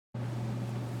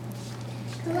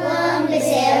Columbus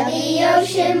sailed the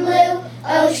ocean blue,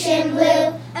 ocean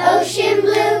blue, ocean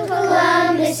blue.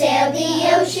 Columbus sailed the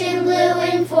ocean blue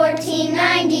in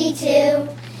 1492.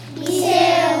 He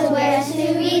sailed west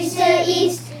to reach the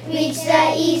east, reach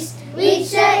the east,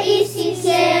 reach the east. He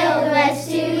sailed west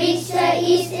to reach the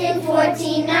east in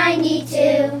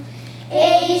 1492.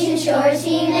 Asian shores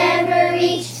he never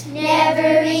reached,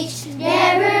 never reached,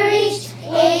 never reached.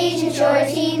 Asian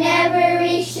shores he never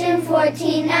reached in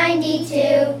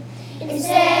 1492.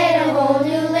 Instead a whole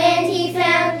new land he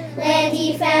found, land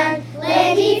he found,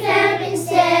 land he found.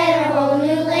 Instead a whole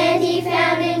new land he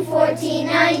found in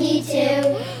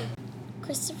 1492.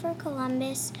 Christopher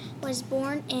Columbus was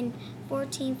born in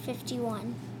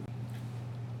 1451.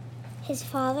 His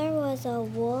father was a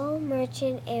wool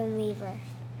merchant and weaver.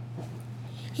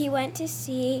 He went to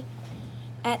sea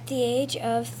at the age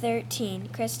of 13.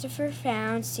 Christopher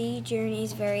found sea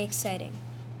journeys very exciting.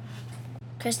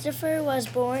 Christopher was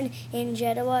born in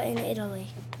Genoa in Italy.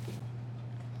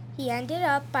 He ended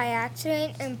up by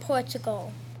accident in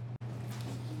Portugal.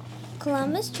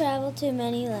 Columbus traveled to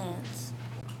many lands.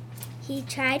 He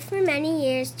tried for many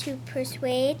years to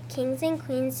persuade kings and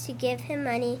queens to give him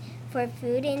money for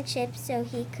food and ships so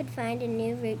he could find a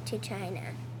new route to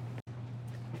China.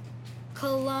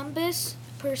 Columbus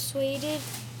persuaded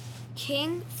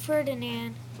King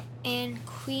Ferdinand and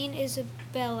Queen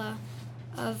Isabella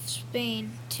of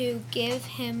Spain to give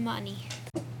him money.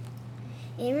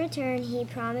 In return, he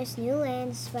promised new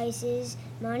lands, spices,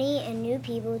 money, and new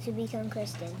people to become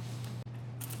Christian.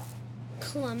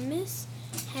 Columbus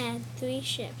had 3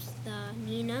 ships, the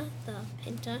Nina, the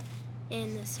Pinta,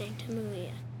 and the Santa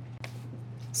Maria.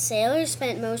 Sailors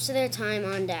spent most of their time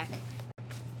on deck.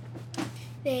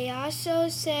 They also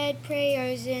said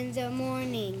prayers in the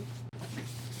morning.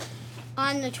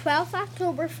 On the 12th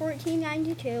October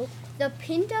 1492, the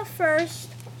Pinta first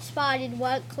spotted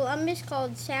what Columbus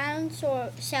called San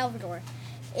Salvador.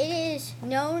 It is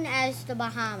known as the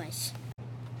Bahamas.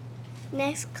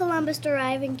 Next, Columbus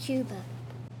arrived in Cuba.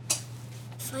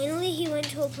 Finally, he went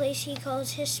to a place he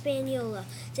calls Hispaniola.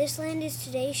 This land is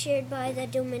today shared by the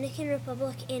Dominican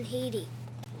Republic and Haiti.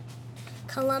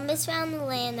 Columbus found the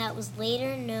land that was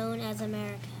later known as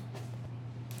America.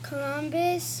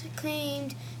 Columbus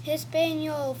claimed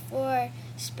Hispaniola for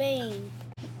Spain.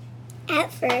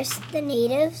 At first, the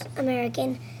Native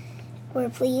Americans were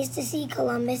pleased to see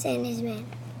Columbus and his men.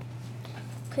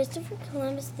 Christopher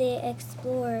Columbus the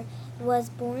Explorer was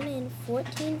born in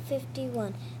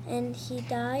 1451 and he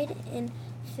died in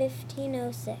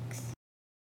 1506.